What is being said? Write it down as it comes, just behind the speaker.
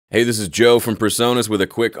Hey, this is Joe from Presonus with a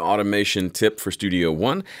quick automation tip for Studio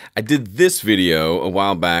One. I did this video a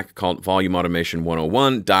while back called Volume Automation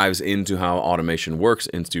 101, dives into how automation works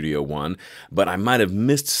in Studio One, but I might have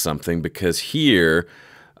missed something because here,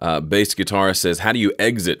 Bass Guitar says, how do you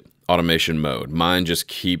exit automation mode? Mine just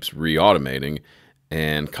keeps re-automating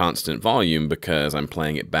and constant volume because I'm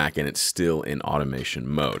playing it back and it's still in automation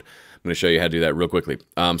mode. I'm going to show you how to do that real quickly.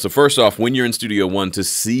 So first off, when you're in Studio One, to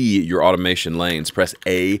see your automation lanes, press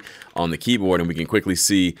A on the keyboard and we can quickly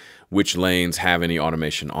see which lanes have any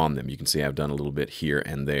automation on them. You can see I've done a little bit here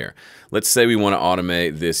and there. Let's say we want to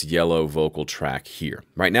automate this yellow vocal track here.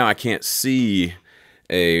 Right now I can't see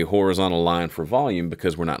a horizontal line for volume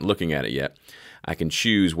because we're not looking at it yet. I can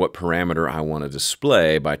choose what parameter I want to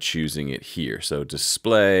display by choosing it here. So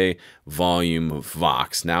display volume of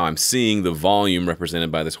Vox. Now I'm seeing the volume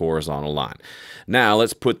represented by this horizontal line. Now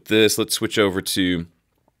let's switch over to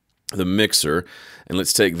the mixer and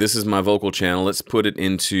let's take, this is my vocal channel. Let's put it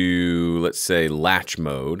into, let's say, latch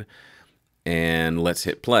mode and let's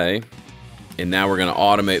hit play. And now we're going to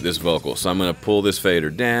automate this vocal. So I'm going to pull this fader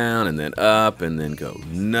down and then up and then go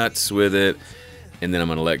nuts with it. And then I'm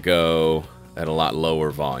going to let go at a lot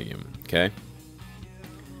lower volume, okay?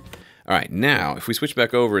 All right, now if we switch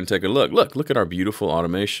back over and take a look at our beautiful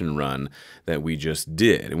automation run that we just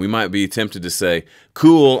did. And we might be tempted to say,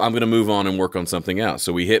 cool, I'm gonna move on and work on something else.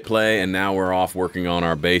 So we hit play and now we're off working on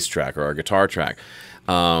our bass track or our guitar track.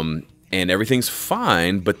 And everything's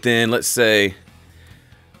fine, but then let's say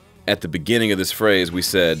at the beginning of this phrase we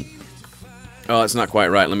said, oh, it's not quite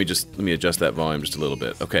right, let me adjust that volume just a little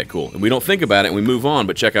bit. Okay, cool. And we don't think about it and we move on,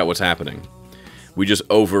 but check out what's happening. We just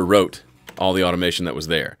overwrote all the automation that was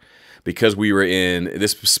there. Because we were in,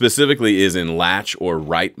 this specifically is in latch or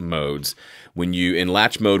write modes. In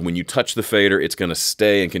latch mode, when you touch the fader, it's going to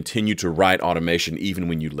stay and continue to write automation even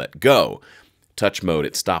when you let go. Touch mode,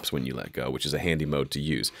 it stops when you let go, which is a handy mode to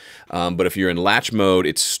use. But if you're in latch mode,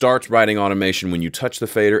 it starts writing automation when you touch the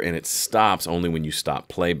fader and it stops only when you stop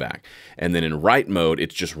playback. And then in write mode,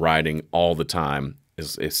 it's just writing all the time.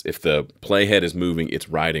 If the playhead is moving, it's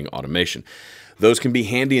writing automation. Those can be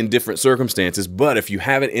handy in different circumstances, but if you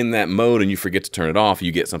have it in that mode and you forget to turn it off,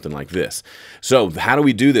 you get something like this. So how do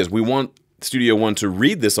we do this? We want Studio One to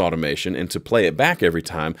read this automation and to play it back every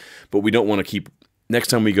time, but we don't want to keep, next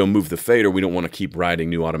time we go move the fader, we don't want to keep writing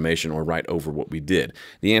new automation or write over what we did.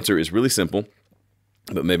 The answer is really simple,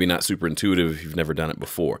 but maybe not super intuitive if you've never done it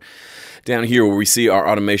before. Down here where we see our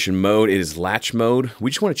automation mode, it is latch mode. We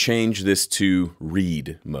just want to change this to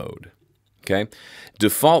read mode. Okay,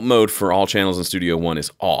 default mode for all channels in Studio One is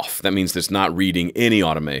off. That means it's not reading any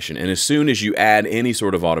automation. And as soon as you add any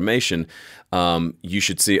sort of automation, you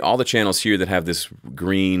should see all the channels here that have this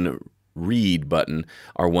green read button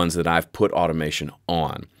are ones that I've put automation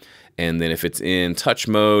on. And then if it's in touch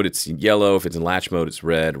mode, it's yellow. If it's in latch mode, it's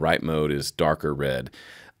red. Write mode is darker red.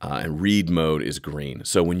 And read mode is green.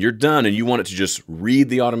 So when you're done and you want it to just read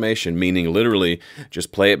the automation, meaning literally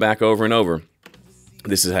just play it back over and over,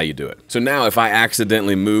 this is how you do it. So now if I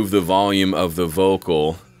accidentally move the volume of the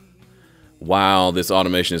vocal while this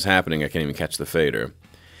automation is happening, I can't even catch the fader.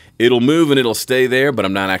 It'll move and it'll stay there, but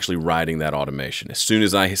I'm not actually writing that automation. As soon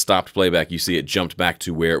as I stopped playback, you see it jumped back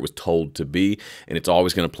to where it was told to be, and it's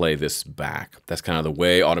always going to play this back. That's kind of the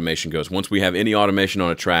way automation goes. Once we have any automation on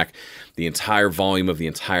a track, the entire volume of the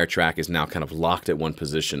entire track is now kind of locked at one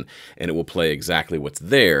position, and it will play exactly what's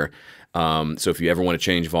there. So if you ever want to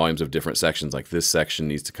change volumes of different sections, like this section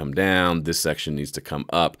needs to come down, this section needs to come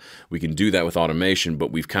up, we can do that with automation,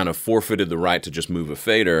 but we've kind of forfeited the right to just move a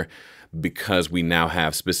fader because we now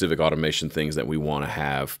have specific automation things that we want to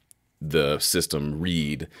have the system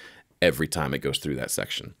read every time it goes through that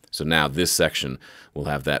section. So now this section will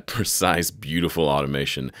have that precise, beautiful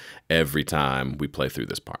automation every time we play through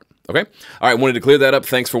this part. Okay? All right, wanted to clear that up.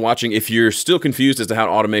 Thanks for watching. If you're still confused as to how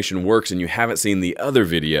automation works and you haven't seen the other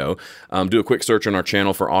video, do a quick search on our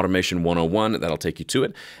channel for Automation 101. That'll take you to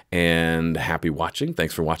it. And happy watching.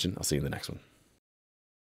 Thanks for watching. I'll see you in the next one.